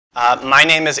My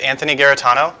name is Anthony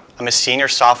Garritano. I'm a senior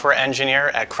software engineer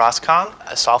at CrossComm,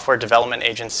 a software development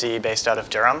agency based out of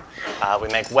Durham. We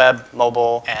make web,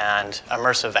 mobile, and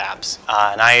immersive apps,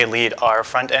 and I lead our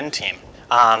front-end team.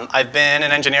 I've been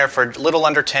an engineer for a little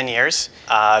under 10 years,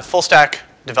 full stack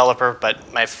developer,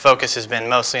 but my focus has been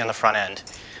mostly on the front end.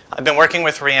 I've been working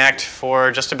with React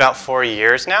for just about 4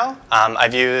 years now.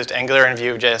 I've used Angular and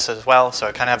Vue.js as well, so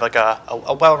I kind of have like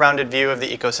a well-rounded view of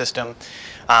the ecosystem.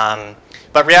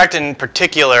 But React in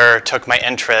particular took my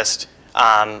interest.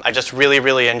 I just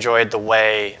really enjoyed the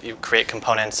way you create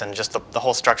components and just the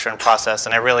whole structure and process,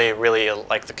 and I really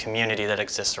like the community that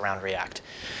exists around React.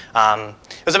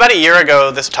 It was about a year ago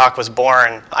this talk was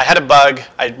born. I had a bug.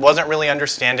 I wasn't really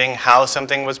understanding how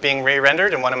something was being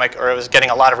re-rendered, and or it was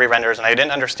getting a lot of re-renders, and I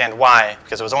didn't understand why,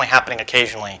 because it was only happening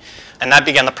occasionally. And that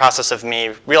began the process of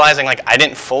me realizing like I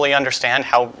didn't fully understand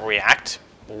how React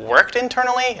worked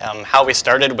internally, how we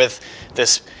started with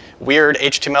this weird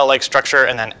HTML-like structure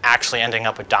and then actually ending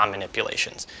up with DOM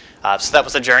manipulations. So that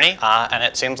was the journey, and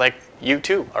it seems like you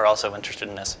too are also interested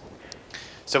in this.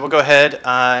 So we'll go ahead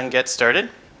and get started.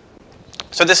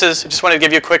 So this is, just wanted to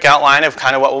give you a quick outline of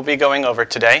kind of what we'll be going over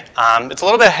today. It's a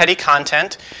little bit heady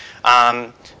content,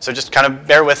 so just kind of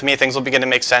bear with me. Things will begin to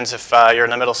make sense if you're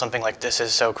in the middle of something like this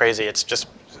is so crazy. It's just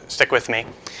stick with me.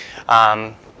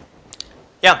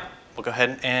 Yeah. We'll go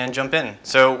ahead and jump in.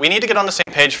 So we need to get on the same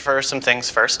page for some things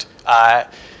first.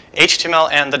 HTML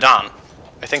and the DOM.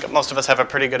 I think most of us have a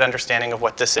pretty good understanding of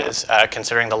what this is,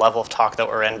 considering the level of talk that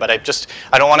we're in. But I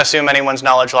don't want to assume anyone's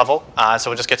knowledge level, so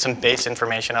we'll just get some base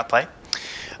information at play.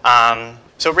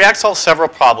 So React solves several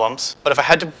problems, but if I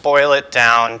had to boil it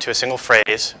down to a single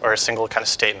phrase or a single kind of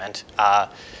statement,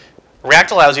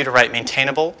 React allows you to write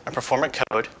maintainable and performant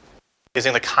code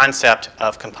using the concept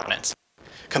of components.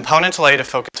 Components allow you to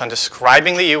focus on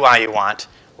describing the UI you want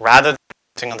rather than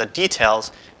focusing on the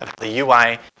details of how the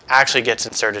UI actually gets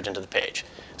inserted into the page.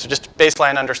 So just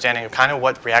baseline understanding of kind of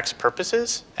what React's purpose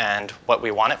is and what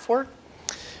we want it for.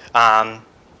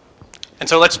 And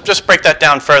so let's just break that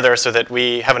down further so that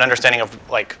we have an understanding of,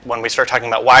 like, when we start talking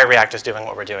about why React is doing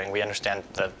what we're doing, we understand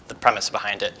the premise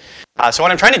behind it. So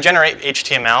when I'm trying to generate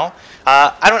HTML,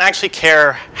 I don't actually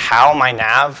care how my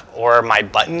nav or my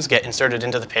buttons get inserted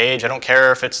into the page. I don't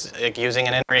care if it's like using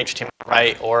an inner HTML,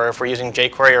 right, or if we're using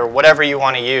jQuery or whatever you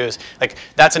want to use. Like,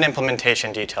 that's an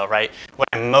implementation detail, right? What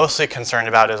I'm mostly concerned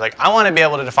about is, like, I want to be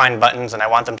able to define buttons and I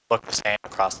want them to look the same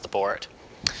across the board.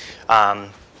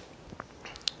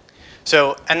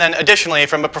 And then additionally,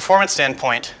 from a performance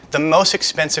standpoint, the most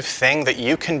expensive thing that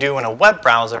you can do in a web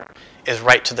browser is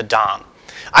write to the DOM.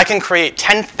 I can create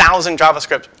 10,000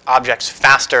 JavaScript objects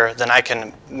faster than I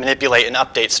can manipulate and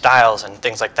update styles and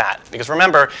things like that. Because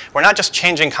remember, we're not just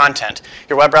changing content.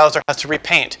 Your web browser has to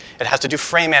repaint. It has to do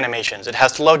frame animations. It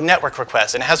has to load network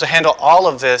requests. And it has to handle all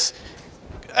of this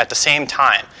at the same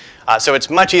time. So it's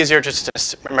much easier just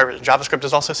to remember JavaScript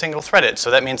is also single-threaded. So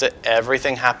that means that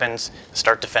everything happens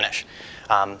start to finish.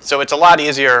 So it's a lot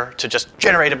easier to just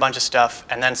generate a bunch of stuff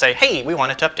and then say, hey, we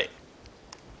want it to update.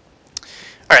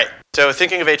 All right, so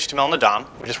thinking of HTML and the DOM,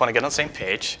 we just want to get on the same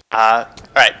page. All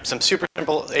right, some super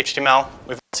simple HTML.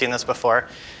 We've all seen this before.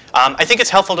 I think it's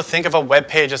helpful to think of a web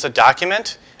page as a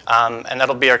document, and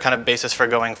that'll be our kind of basis for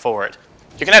going forward.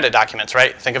 You can edit documents,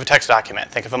 right? Think of a text document.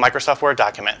 Think of a Microsoft Word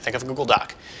document. Think of a Google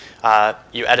Doc.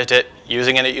 You edit it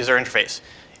using a user interface.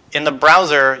 In the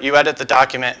browser, you edit the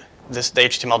document, the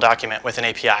HTML document, with an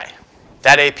API.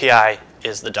 That API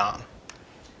is the DOM.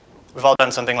 We've all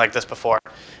done something like this before.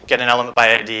 Get an element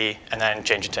by ID and then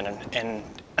change it in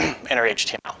inner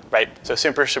HTML, right? So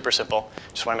super simple.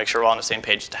 Just want to make sure we're all on the same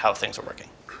page as to how things are working.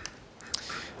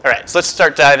 All right, so let's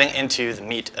start diving into the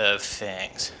meat of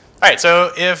things. All right,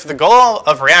 so if the goal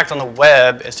of React on the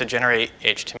web is to generate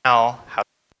HTML,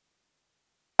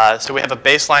 so we have a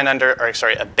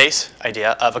a base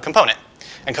idea of a component.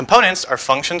 And components are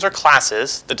functions or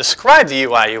classes that describe the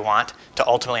UI you want to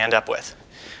ultimately end up with.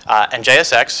 And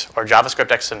JSX, or JavaScript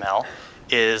XML,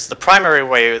 is the primary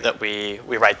way that we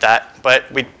write that,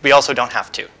 but we also don't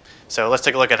have to. So let's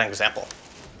take a look at an example.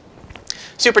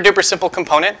 Super duper simple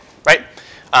component, right?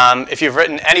 If you've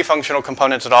written any functional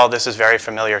components at all, this is very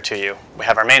familiar to you. We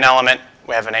have our main element,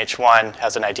 we have an h1,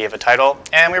 has an ID of a title,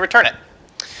 and we return it.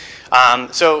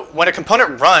 So when a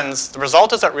component runs, the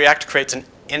result is that React creates an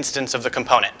instance of the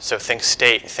component. So think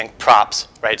state, think props,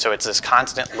 right? So it's this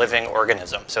constant living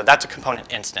organism. So that's a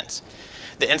component instance.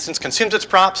 The instance consumes its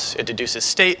props, it deduces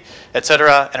state,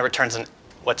 etc., and it returns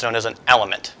what's known as an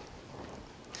element.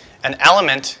 An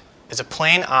element is a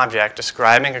plain object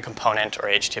describing a component or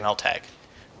HTML tag.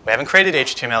 We haven't created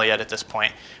HTML yet at this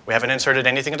point. We haven't inserted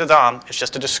anything into DOM. It's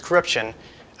just a description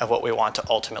of what we want to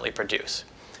ultimately produce.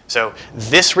 So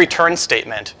this return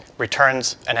statement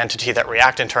returns an entity that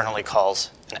React internally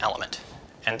calls an element.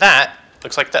 And that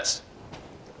looks like this.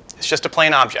 It's just a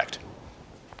plain object.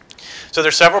 So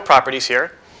there's several properties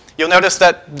here. You'll notice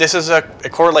that this is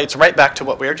it correlates right back to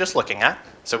what we were just looking at.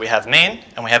 So we have main,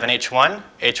 and we have an h1.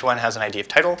 h1 has an ID of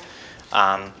title.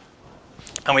 And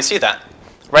we see that.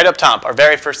 Right up top, our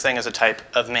very first thing is a type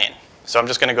of main. So I'm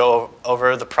just going to go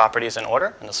over the properties in order,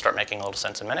 and it'll start making a little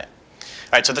sense in a minute.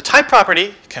 All right, so the type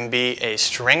property can be a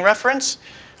string reference,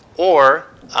 or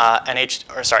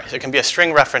it can be a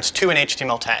string reference to an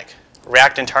HTML tag.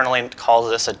 React internally calls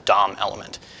this a DOM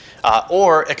element.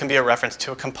 Or it can be a reference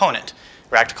to a component.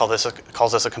 React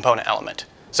calls this a component element.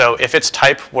 So if its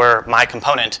type were my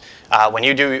component, when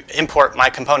you do import my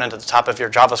component at the top of your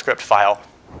JavaScript file,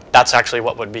 that's actually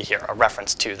what would be here, a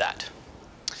reference to that.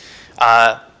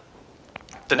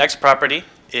 The next property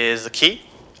is the key.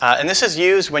 And this is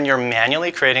used when you're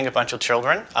manually creating a bunch of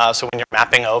children. So when you're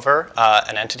mapping over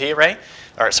an entity array,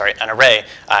 an array,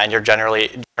 and you're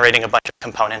generally generating a bunch of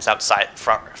components outside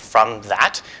from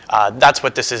that, that's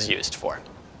what this is used for.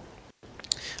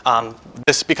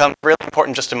 This becomes really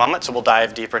important in just a moment, so we'll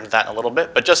dive deeper into that in a little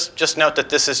bit. But just note that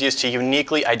this is used to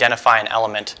uniquely identify an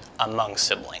element among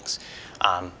siblings.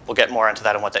 We'll get more into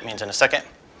that and what that means in a second.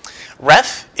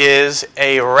 Ref is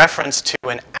a reference to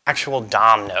an actual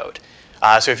DOM node.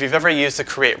 So if you've ever used the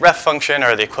createRef function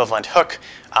or the equivalent hook,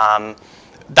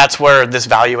 that's where this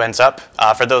value ends up.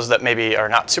 For those that maybe are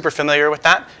not super familiar with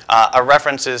that, a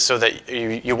reference is so that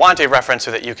you want a reference so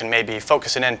that you can maybe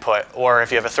focus an input, or if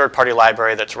you have a third-party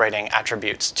library that's writing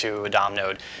attributes to a DOM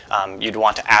node, you'd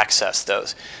want to access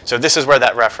those. So this is where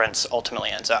that reference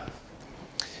ultimately ends up.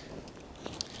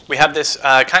 We have this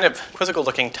kind of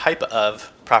quizzical-looking type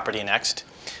of property next.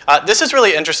 This is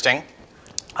really interesting.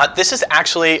 This is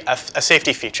actually a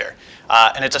safety feature.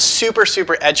 And it's a super,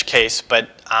 super edge case, but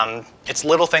it's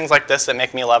little things like this that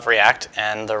make me love React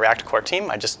and the React core team.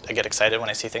 I get excited when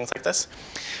I see things like this.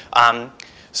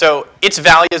 So its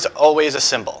value is always a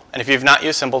symbol. And if you've not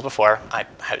used symbols before, I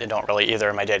don't really either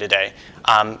in my day-to-day.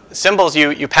 Symbols,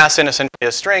 you pass in essentially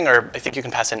a string, or I think you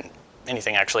can pass in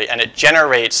anything actually, and it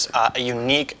generates a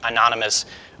unique anonymous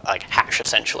hash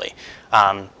essentially.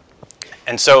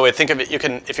 And so think of it,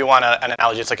 if you want an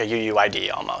analogy, it's like a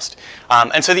UUID almost.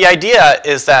 And so the idea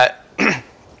is that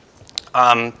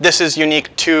this is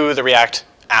unique to the React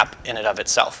app in and of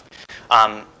itself.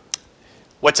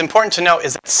 What's important to note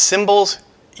is that symbols,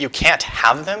 you can't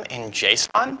have them in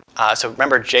JSON. So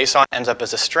remember, JSON ends up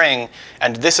as a string,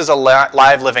 and this is a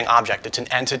live living object. It's an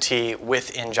entity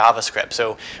within JavaScript.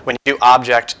 So when you do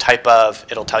object type of,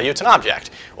 it'll tell you it's an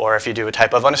object. Or if you do a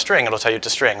type of on a string, it'll tell you it's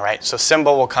a string, right? So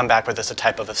symbol will come back with this a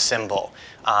type of a symbol.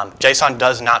 JSON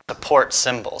does not support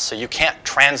symbols, so you can't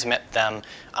transmit them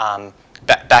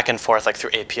back and forth like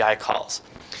through API calls.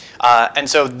 And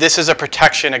so this is a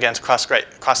protection against cross-site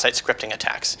scripting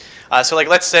attacks. So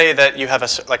let's say that you have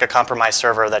a compromised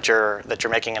server that you're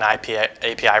making an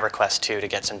API request to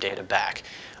get some data back.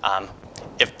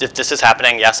 If this is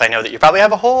happening, yes, I know that you probably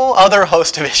have a whole other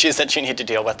host of issues that you need to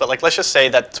deal with, but let's just say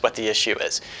that's what the issue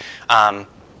is.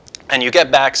 And you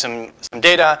get back some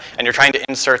data, and you're trying to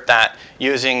insert that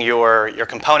using your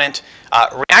component.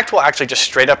 React will actually just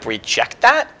straight up reject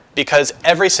that, because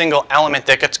every single element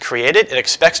that gets created, it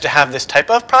expects to have this type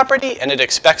of property, and it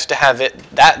expects to have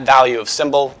that value of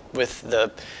symbol with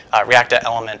the React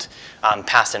element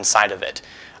passed inside of it.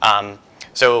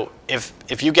 So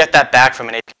if you get that back from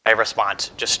an API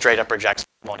response, just straight up rejects,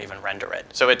 won't even render it.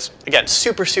 So it's, again,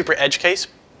 super, super edge case,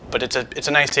 but it's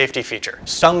a nice safety feature.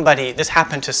 This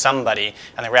happened to somebody,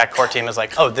 and the React core team is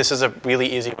like, oh, this is a really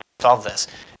easy way to solve this.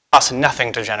 Costs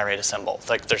nothing to generate a symbol.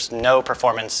 There's no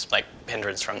performance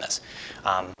hindrance from this.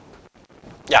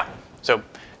 Yeah, so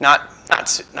not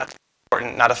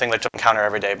important, not a thing that you'll encounter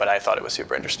every day, but I thought it was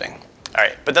super interesting. All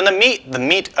right, but then the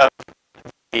meat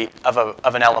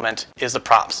of an element is the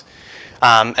props.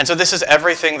 And so this is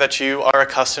everything that you are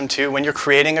accustomed to when you're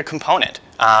creating a component.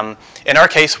 In our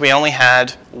case, we only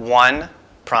had one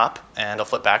prop, and I'll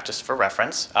flip back just for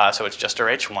reference. So it's just our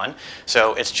h1.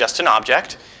 So it's just an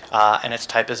object. And its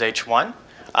type is h1.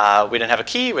 We didn't have a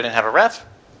key, we didn't have a ref,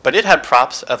 but it had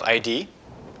props of ID,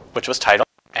 which was title,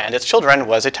 and its children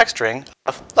was a text string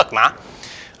of look ma.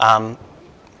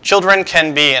 Children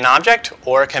can be an object,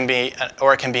 or it can be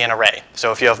an array.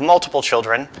 So if you have multiple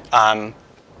children,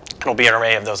 it'll be an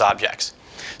array of those objects.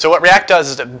 So what React does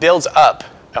is it builds up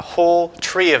a whole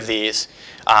tree of these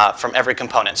from every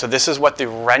component. So this is what the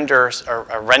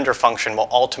render function will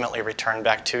ultimately return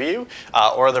back to you,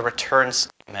 or the return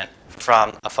statement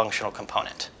from a functional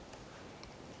component.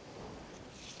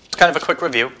 It's kind of a quick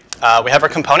review. We have our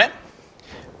component.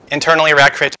 Internally,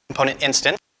 React creates a component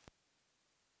instance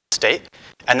state,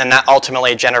 and then that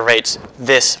ultimately generates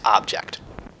this object.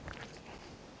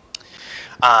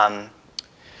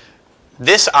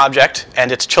 This object and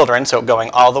its children, so going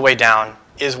all the way down,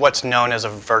 is what's known as a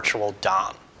virtual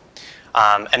DOM.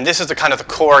 And this is the kind of the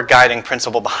core guiding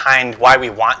principle behind why we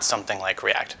want something like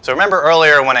React. So remember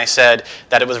earlier when I said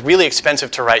that it was really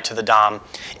expensive to write to the DOM.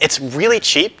 It's really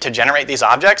cheap to generate these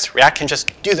objects. React can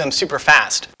just do them super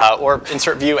fast. Or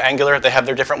insert view, Angular, they have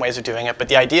their different ways of doing it. But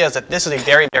the idea is that this is a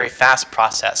very, very fast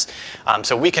process.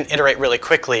 So we can iterate really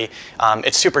quickly.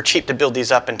 It's super cheap to build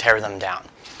these up and tear them down.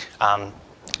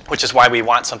 Which is why we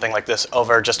want something like this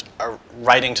over just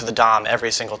writing to the DOM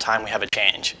every single time we have a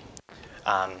change.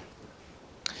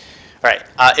 All right,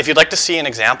 if you'd like to see an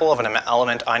example of an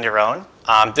element on your own,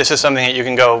 this is something that you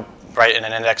can go write in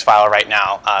an index file right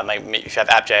now. If you have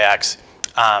app.js,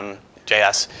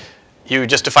 you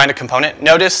just define a component.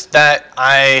 Notice that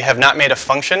I have not made a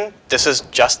function. This is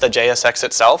just the JSX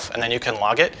itself, and then you can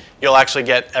log it. You'll actually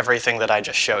get everything that I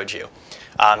just showed you.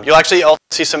 You'll actually also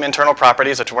see some internal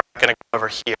properties, which we're not going to go over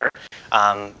here.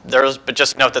 But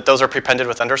just note that those are prepended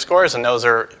with underscores, and those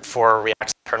are for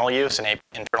React's internal use and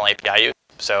internal API use.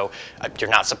 So you're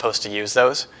not supposed to use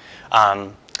those.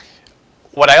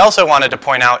 What I also wanted to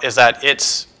point out is that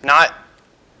there's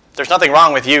nothing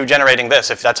wrong with you generating this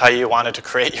if that's how you wanted to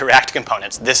create your React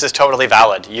components. This is totally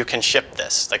valid. You can ship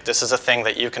this. Like, this is a thing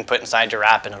that you can put inside your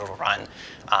app and it'll run.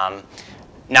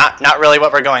 Not really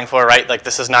what we're going for, right? Like,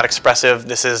 this is not expressive.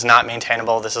 This is not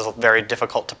maintainable. This is very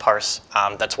difficult to parse.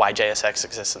 That's why JSX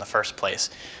exists in the first place.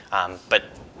 But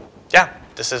yeah,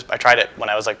 I tried it when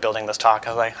I was like building this talk. I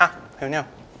was like, huh, who knew?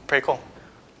 Pretty cool.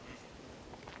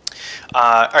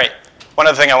 All right, one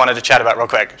other thing I wanted to chat about real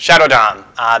quick. Shadow DOM.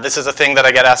 This is a thing that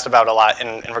I get asked about a lot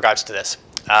in regards to this.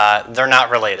 They're not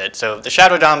related. So the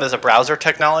Shadow DOM is a browser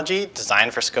technology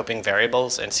designed for scoping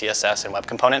variables in CSS and web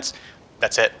components.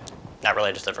 That's it. Not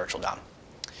related to the virtual DOM.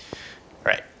 All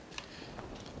right.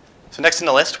 So next in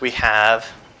the list, we have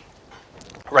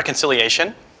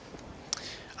reconciliation.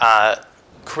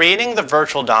 Creating the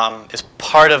virtual DOM is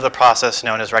part of the process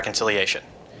known as reconciliation.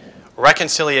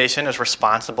 Reconciliation is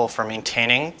responsible for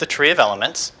maintaining the tree of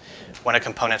elements when a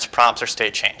component's prompts or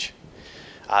state change.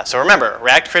 So remember,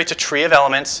 React creates a tree of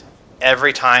elements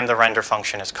every time the render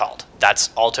function is called.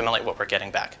 That's ultimately what we're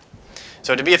getting back.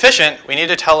 So to be efficient, we need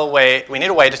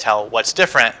a way to tell what's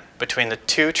different between the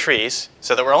two trees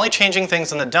so that we're only changing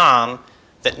things in the DOM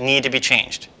that need to be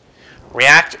changed.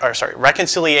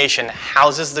 Reconciliation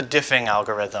houses the diffing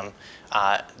algorithm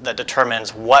that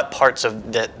determines what parts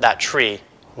of that tree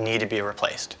need to be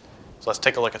replaced. So let's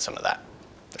take a look at some of that.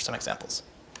 There's some examples.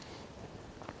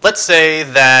 Let's say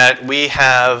that we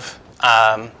have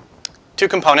two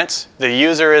components. The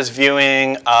user is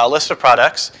viewing a list of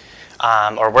products,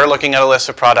 or we're looking at a list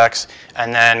of products,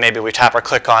 and then maybe we tap or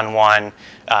click on one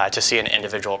to see an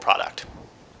individual product.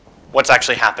 What's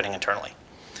actually happening internally?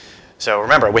 So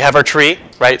remember, we have our tree,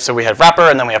 right? So we have wrapper,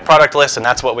 and then we have product list, and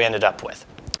that's what we ended up with.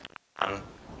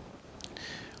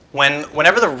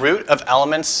 Whenever the root of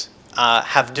elements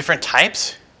have different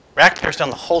types, React tears down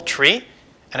the whole tree,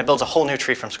 and it builds a whole new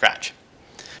tree from scratch.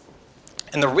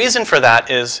 And the reason for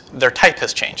that is their type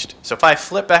has changed. So if I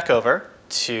flip back over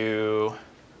to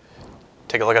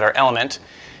take a look at our element,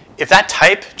 if that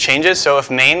type changes, so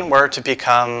if main were to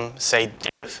become, say,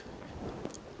 div,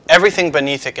 everything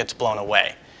beneath it gets blown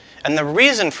away. And the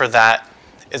reason for that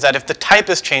is that if the type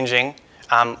is changing,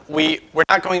 so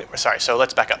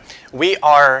let's back up.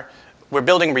 We're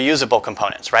building reusable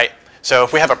components, right? So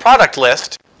if we have a product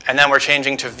list, and then we're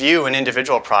changing to view an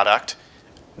individual product,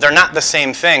 they're not the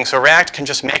same thing. So React can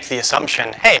just make the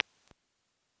assumption, hey,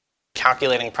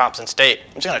 calculating prompts and state,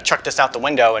 I'm just going to chuck this out the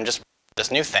window and just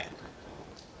this new thing.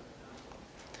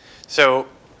 So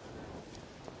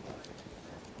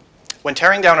when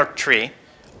tearing down a tree,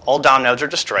 all DOM nodes are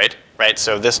destroyed, right?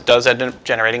 So this does end up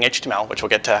generating HTML, which we'll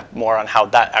get to more on how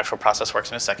that actual process works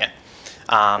in a second.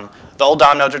 The old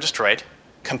DOM nodes are destroyed.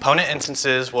 Component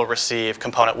instances will receive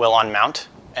component will on mount,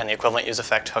 and the equivalent use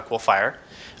effect hook will fire.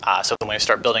 So then when we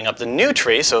start building up the new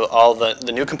tree, so all the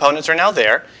new components are now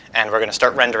there, and we're going to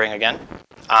start rendering again.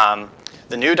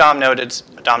 The new DOM nodes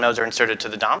are inserted to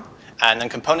the DOM, and then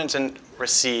components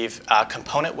receive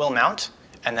component will mount,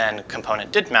 and then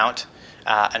component did mount,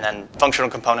 and then functional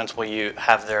components will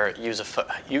have their use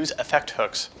effect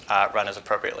hooks run as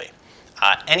appropriately.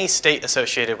 Any state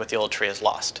associated with the old tree is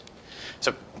lost.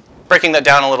 So breaking that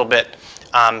down a little bit,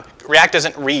 React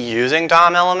isn't reusing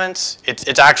DOM elements.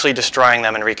 It's actually destroying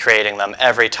them and recreating them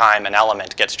every time an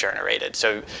element gets generated.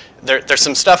 So there's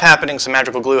some stuff happening, some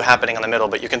magical glue happening in the middle,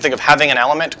 but you can think of having an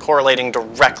element correlating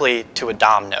directly to a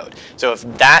DOM node. So if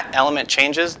that element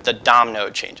changes, the DOM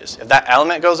node changes. If that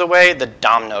element goes away, the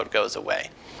DOM node goes away.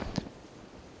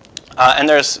 And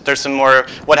there's some more,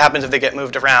 what happens if they get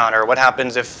moved around, or what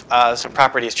happens if some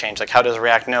properties change, like how does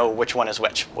React know which one is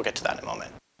which? We'll get to that in a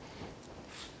moment.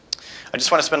 I just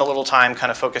want to spend a little time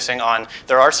kind of focusing on,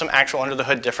 there are some actual under the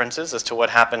hood differences as to what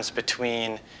happens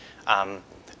between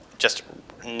just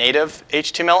native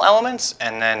HTML elements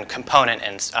and then component,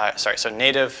 so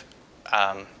native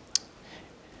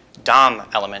DOM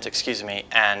element,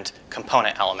 and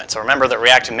component elements. So remember that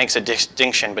React makes a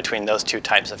distinction between those two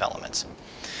types of elements.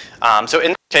 So in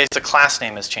this case, the class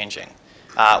name is changing.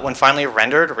 When finally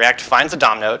rendered, React finds the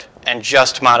DOM node and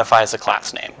just modifies the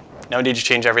class name. No need to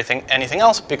change anything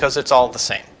else because it's all the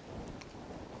same.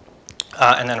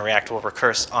 And then React will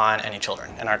recurse on any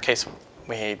children. In our case,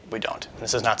 we don't.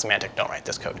 This is not semantic. Don't write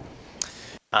this code.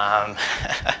 All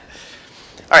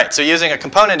right, so using a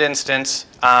component instance,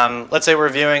 let's say we're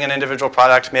viewing an individual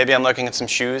product. Maybe I'm looking at some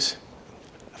shoes.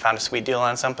 I found a sweet deal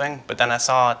on something, but then I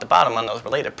saw at the bottom on those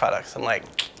related products, I'm like,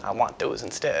 I want those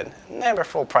instead. And they were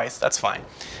full price. That's fine.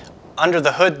 Under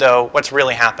the hood, though, what's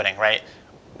really happening, right?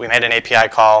 We made an API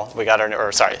call, we got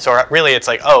so really it's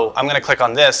like, oh, I'm going to click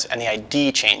on this, and the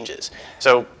ID changes.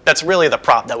 So that's really the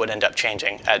prop that would end up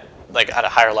changing at a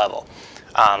higher level.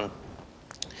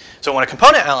 So when a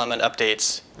component element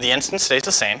updates, the instance stays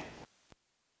the same.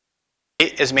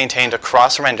 It is maintained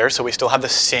across render, so we still have the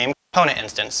same component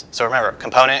instance. So remember,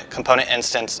 component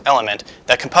instance element,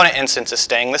 that component instance is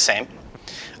staying the same.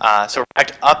 So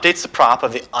React updates the prop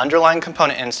of the underlying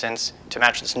component instance to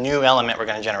match this new element we're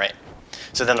going to generate.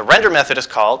 So then the render method is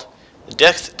called, the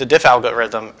diff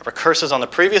algorithm recurses on the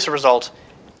previous result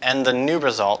and the new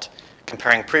result,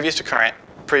 comparing previous to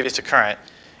current,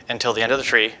 until the end of the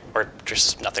tree, or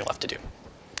just nothing left to do,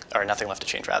 or nothing left to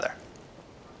change, rather.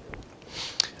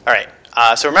 All right,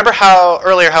 so remember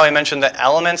earlier how I mentioned that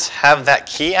elements have that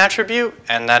key attribute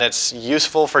and that it's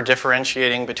useful for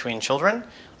differentiating between children?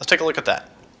 Let's take a look at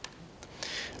that.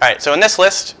 All right, so in this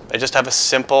list, I just have a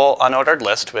simple unordered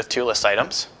list with 2 list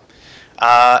items.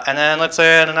 And then let's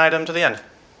add an item to the end.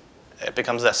 It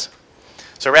becomes this.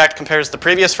 So React compares the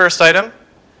previous first item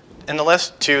in the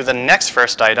list to the next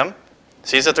first item,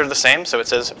 sees that they're the same, so it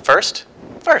says first.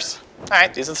 All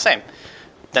right, these are the same.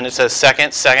 Then it says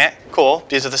second, cool,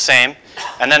 these are the same.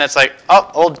 And then it's like,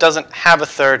 oh, old doesn't have a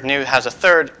third, new has a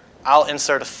third, I'll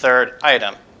insert a third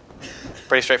item.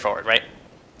 Pretty straightforward, right?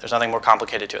 There's nothing more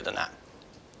complicated to it than that.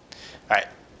 All right,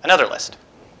 another list.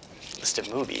 List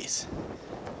of movies.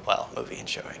 Well, movie and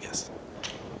show, I guess.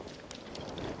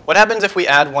 What happens if we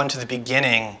add one to the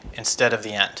beginning instead of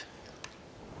the end?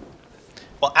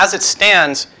 Well, as it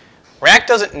stands, React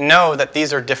doesn't know that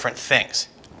these are different things.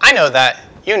 I know that,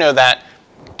 you know that.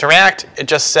 To React, it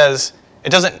just says,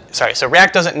 so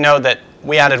React doesn't know that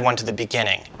we added one to the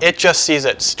beginning. It just sees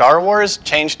that Star Wars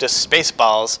changed to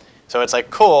Spaceballs, so it's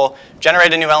like, cool,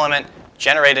 generate a new element,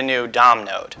 generate a new DOM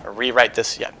node, or rewrite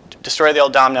this, destroy the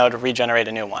old DOM node, regenerate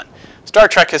a new one. Star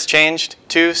Trek has changed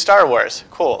to Star Wars.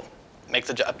 Cool. Make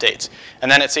the updates.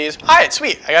 And then it sees, all right,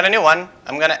 sweet, I got a new one.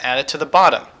 I'm going to add it to the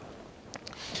bottom.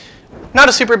 Not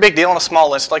a super big deal on a small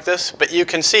list like this, but you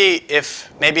can see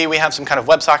if maybe we have some kind of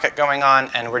WebSocket going on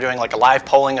and we're doing like a live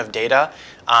polling of data.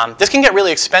 This can get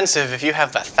really expensive if you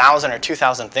have 1,000 or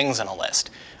 2,000 things in a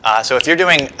list. So if you're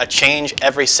doing a change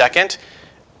every second,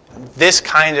 this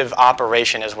kind of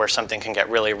operation is where something can get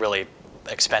really, really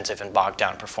expensive and bogged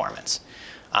down performance.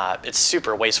 It's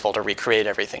super wasteful to recreate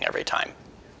everything every time.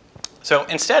 So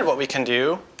instead, what we can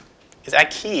do is add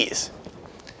keys.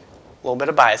 A little bit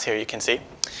of bias here, you can see.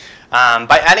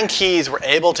 By adding keys, we're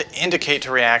able to indicate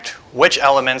to React which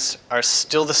elements are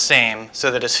still the same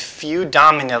so that as few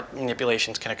DOM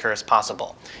manipulations can occur as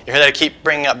possible. You hear that I keep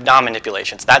bringing up DOM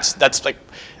manipulations.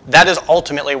 That is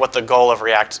ultimately what the goal of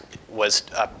React was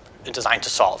designed to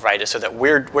solve, right? Is so that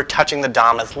we're touching the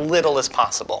DOM as little as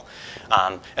possible.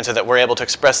 And so that we're able to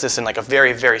express this in like a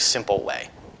very, very simple way.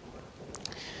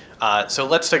 So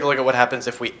let's take a look at what happens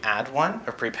if we add one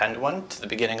or prepend one to the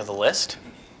beginning of the list.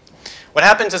 What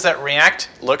happens is that React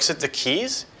looks at the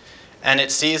keys and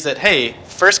it sees that, hey,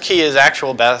 first key is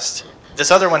actual best.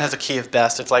 This other one has a key of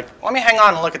best. It's like, let me hang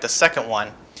on and look at the second one.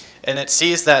 And it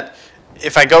sees that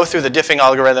if I go through the diffing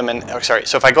algorithm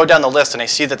so if I go down the list and I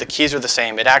see that the keys are the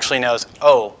same, it actually knows,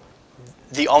 oh,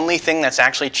 the only thing that's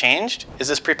actually changed is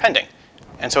this prepending.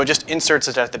 and so it just inserts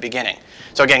it at the beginning.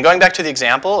 So again, going back to the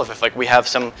example of if like we have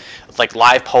some like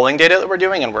live polling data that we're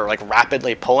doing and we're like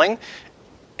rapidly polling,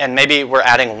 and maybe we're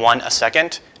adding 1 a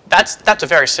second, that's a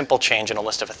very simple change in a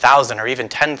list of 1,000 or even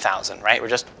 10,000, right? We're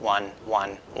just 1,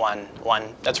 1, 1,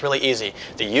 1. That's really easy.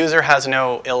 The user has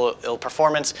no ill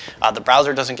performance. The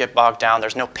browser doesn't get bogged down.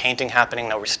 There's no painting happening,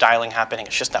 no restyling happening.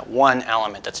 It's just that one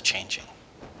element that's changing.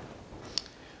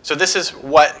 So this is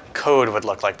what code would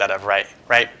look like that I've write,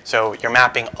 right? So you're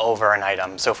mapping over an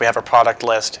item. So if we have a product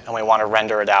list and we want to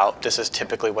render it out, this is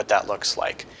typically what that looks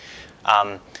like.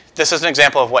 This is an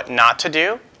example of what not to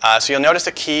do. So you'll notice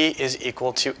the key is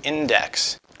equal to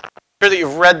index. I'm sure that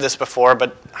you've read this before,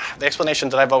 but the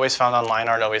explanations that I've always found online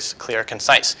aren't always clear or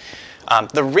concise.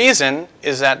 The reason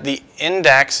is that the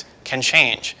index can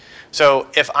change. So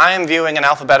if I am viewing an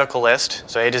alphabetical list,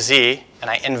 so A to Z, and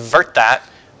I invert that,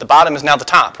 the bottom is now the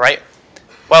top, right?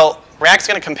 Well, React's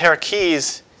going to compare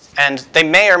keys, and they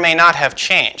may or may not have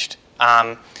changed.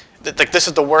 This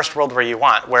is the worst world where you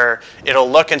want, where it'll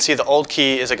look and see the old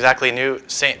key is exactly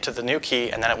same to the new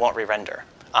key, and then it won't re-render.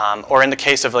 Or in the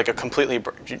case of like a completely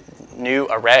new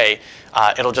array,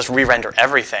 it'll just re-render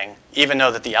everything, even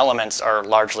though that the elements are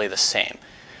largely the same.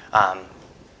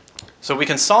 So we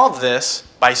can solve this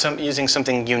by using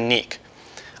something unique.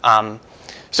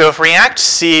 So if React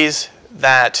sees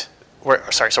that,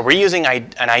 so we're using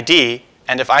an ID,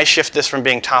 and if I shift this from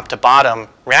being top to bottom,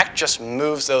 React just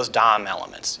moves those DOM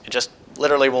elements. It just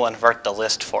literally will invert the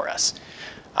list for us.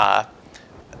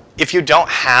 If you don't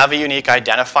have a unique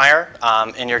identifier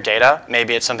in your data,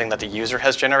 maybe it's something that the user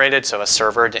has generated, so a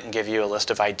server didn't give you a list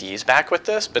of IDs back with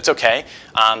this, but it's OK.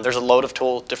 There's a load of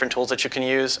different tools that you can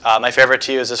use. My favorite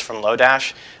to use is from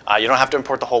Lodash. You don't have to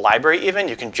import the whole library even.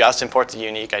 You can just import the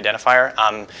unique identifier,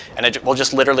 and it will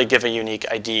just literally give a unique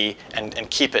ID and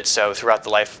keep it so throughout the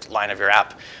lifeline of your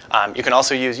app. You can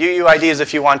also use UUIDs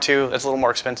if you want to. It's a little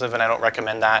more expensive, and I don't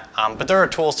recommend that. But there are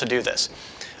tools to do this.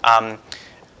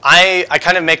 I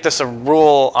kind of make this a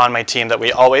rule on my team that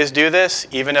we always do this,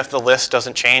 even if the list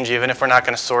doesn't change, even if we're not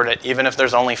going to sort it, even if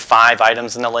there's only 5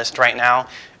 items in the list right now.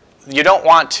 You don't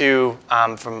want to,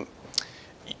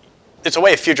 it's a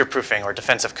way of future-proofing or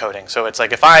defensive coding. So it's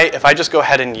like if I just go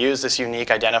ahead and use this unique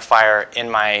identifier in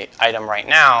my item right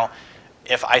now,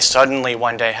 if I suddenly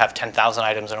one day have 10,000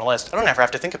 items in a list, I don't ever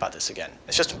have to think about this again.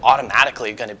 It's just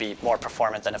automatically going to be more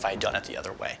performant than if I had done it the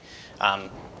other way.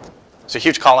 So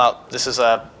huge call out. This is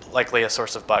likely a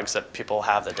source of bugs that people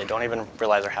have that they don't even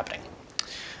realize are happening.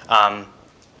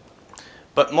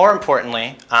 But more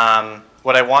importantly,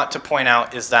 what I want to point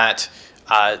out is that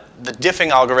the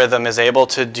diffing algorithm is able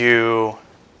to do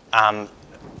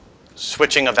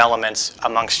switching of elements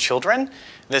amongst children.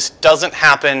 This doesn't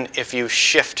happen if you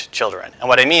shift children. And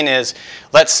what I mean is,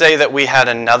 let's say that we had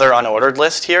another unordered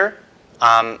list here,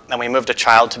 and we moved a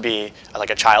child to be like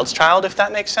a child's child, if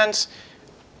that makes sense.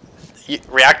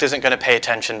 React isn't going to pay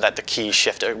attention that the key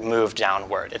shift or moved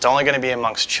downward. It's only going to be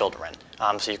amongst children.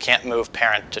 So you can't move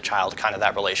parent to child, kind of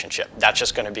that relationship. That's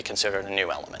just going to be considered a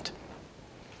new element.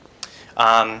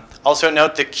 Also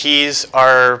note that keys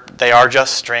are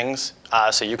just strings.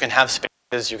 So you can have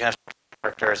spaces, you can have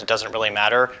characters. It doesn't really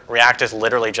matter. React is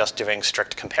literally just doing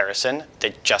strict comparison.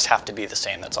 They just have to be the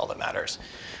same. That's all that matters.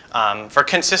 For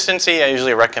consistency, I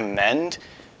usually recommend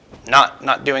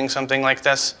not doing something like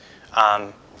this.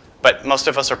 But most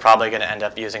of us are probably going to end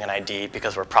up using an ID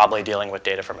because we're probably dealing with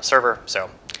data from a server. So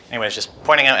anyways, just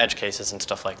pointing out edge cases and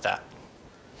stuff like that.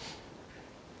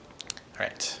 All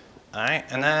right,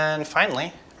 and then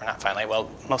finally, or not finally, well,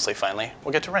 mostly finally,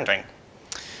 we'll get to rendering.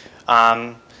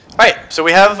 All right, so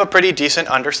we have a pretty decent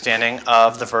understanding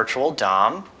of the virtual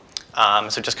DOM.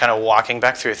 So just kind of walking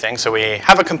back through things. So we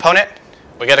have a component.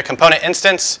 We get a component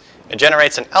instance. It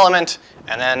generates an element,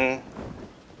 and then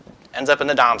ends up in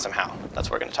the DOM somehow. That's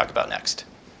what we're going to talk about next.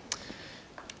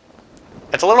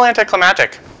 It's a little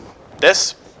anticlimactic.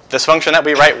 This function that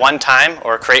we write one time,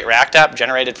 or create React app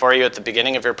generated for you at the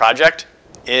beginning of your project,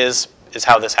 is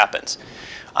how this happens.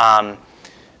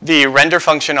 The render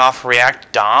function off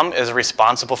React DOM is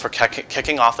responsible for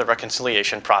kicking off the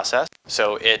reconciliation process.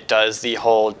 So it does the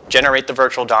whole generate the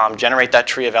virtual DOM, generate that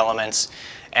tree of elements,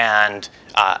 and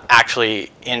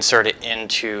actually insert it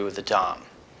into the DOM.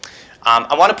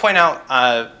 I want to point out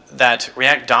that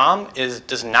React DOM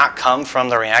does not come from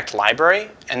the React library.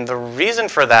 And the reason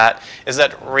for that is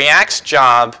that React's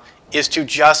job is to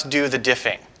just do the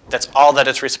diffing. That's all that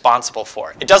it's responsible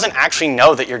for. It doesn't actually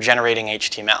know that you're generating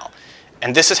HTML.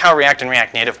 And this is how React and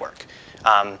React Native work.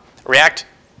 React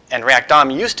and React DOM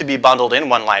used to be bundled in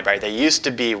one library. They used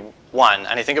to be one.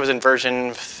 And I think it was in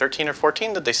version 13 or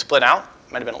 14 that they split out.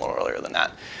 Might have been a little earlier than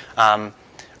that.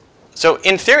 So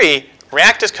in theory,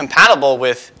 React is compatible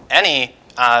with any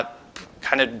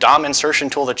kind of DOM insertion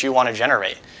tool that you want to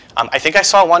generate. I think I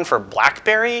saw one for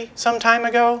BlackBerry some time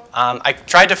ago. I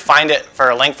tried to find it for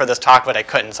a link for this talk, but I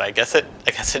couldn't, so I guess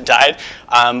it died.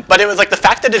 But it was like the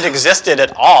fact that it existed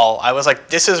at all, I was like,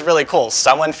 this is really cool.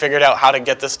 Someone figured out how to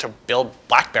get this to build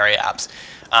BlackBerry apps.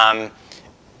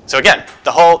 So again,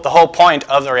 the whole point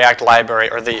of the React library,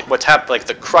 or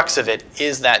the crux of it,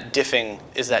 is that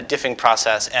diffing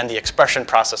process and the expression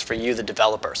process for you, the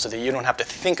developer, so that you don't have to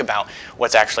think about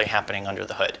what's actually happening under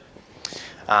the hood.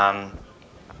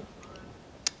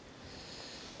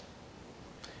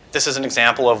 This is an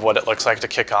example of what it looks like to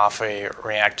kick off a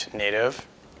React Native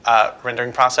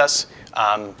rendering process.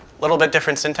 A little bit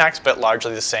different syntax, but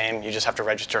largely the same. You just have to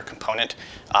register a component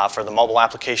for the mobile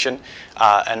application,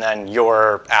 and then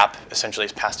your app essentially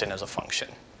is passed in as a function.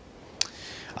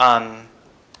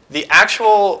 The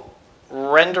actual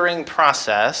rendering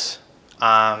process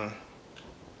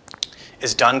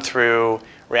is done through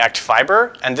React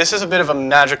Fiber, and this is a bit of a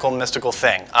magical, mystical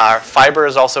thing. Fiber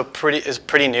is also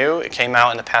pretty new. It came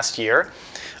out in the past year.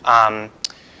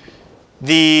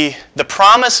 The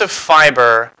promise of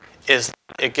Fiber is that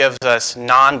it gives us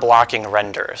non-blocking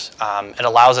renders. It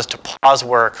allows us to pause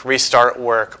work, restart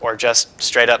work, or just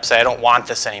straight up say, I don't want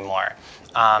this anymore.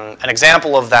 An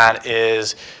example of that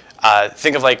is,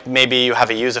 think of like maybe you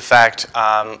have a use effect,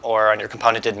 or on your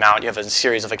component did mount, you have a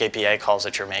series of like API calls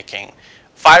that you're making.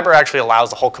 Fiber actually allows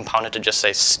the whole component to just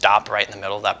say stop right in the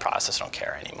middle of that process, I don't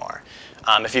care anymore.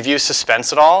 If you've used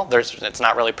suspense at all, it's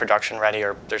not really production ready,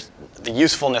 or the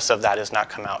usefulness of that has not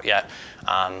come out yet.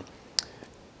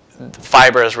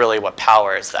 Fiber is really what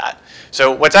powers that.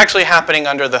 So what's actually happening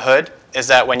under the hood is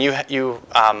that when we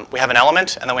have an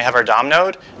element and then we have our DOM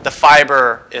node, the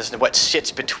Fiber is what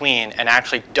sits between and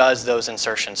actually does those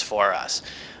insertions for us.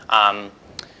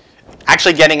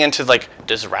 Actually getting into like,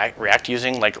 does React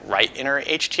using like write inner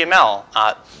HTML?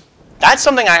 That's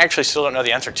something I actually still don't know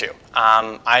the answer to.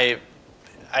 I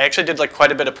actually did like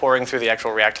quite a bit of poring through the actual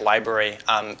React library.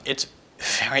 It's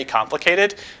very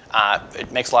complicated.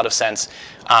 It makes a lot of sense.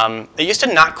 It used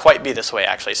to not quite be this way,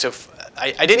 actually. So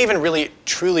I didn't even really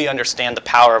truly understand the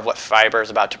power of what Fiber is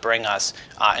about to bring us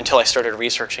until I started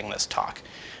researching this talk.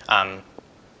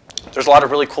 There's a lot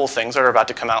of really cool things that are about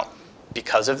to come out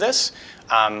because of this.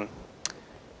 Our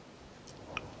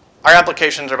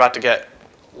applications are about to get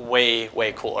way,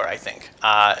 way cooler, I think.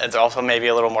 It's also maybe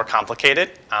a little more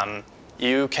complicated.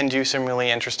 You can do some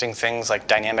really interesting things like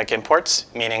dynamic imports,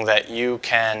 meaning that you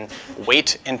can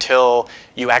wait until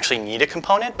you actually need a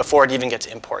component before it even gets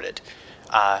imported.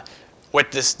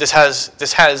 This has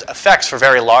effects for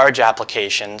very large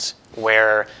applications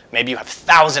where maybe you have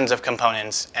thousands of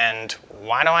components, and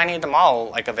why do I need them all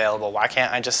like available? Why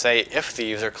can't I just say if the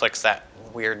user clicks that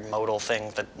weird modal thing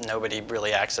that nobody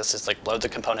really accesses, like load the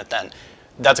component then?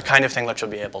 That's the kind of thing that you'll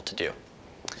be able to do.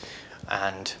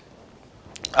 And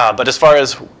but as far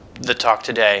as the talk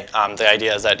today, the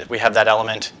idea is that we have that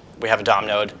element, we have a DOM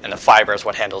node, and the Fiber is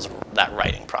what handles that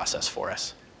writing process for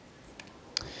us.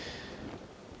 All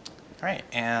right,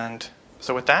 and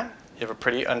so with that, you have a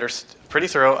pretty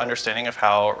thorough understanding of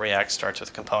how React starts with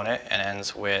a component and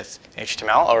ends with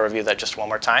HTML. I'll review that just one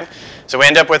more time. So we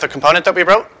end up with a component that we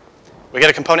wrote. We get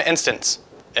a component instance.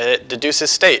 It deduces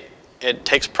state. It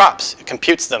takes props. It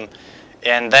computes them.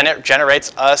 And then it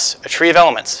generates us a tree of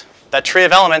elements. That tree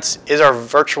of elements is our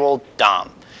virtual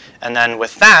DOM. And then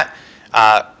with that,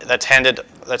 that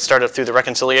started through the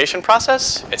reconciliation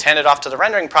process. It's handed off to the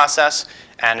rendering process,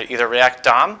 and either React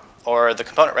DOM or the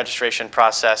component registration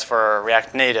process for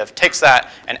React Native takes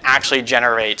that and actually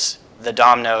generates the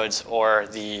DOM nodes or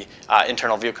the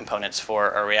internal view components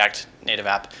for a React Native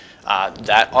app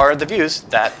that are the views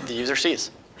that the user sees.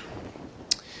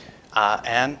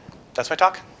 And that's my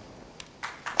talk.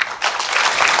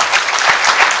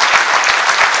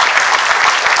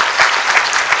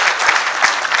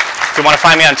 If you want to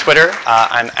find me on Twitter,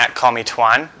 I'm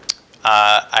 @callmetwan.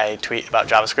 I tweet about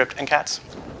JavaScript and cats.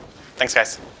 Thanks,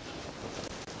 guys.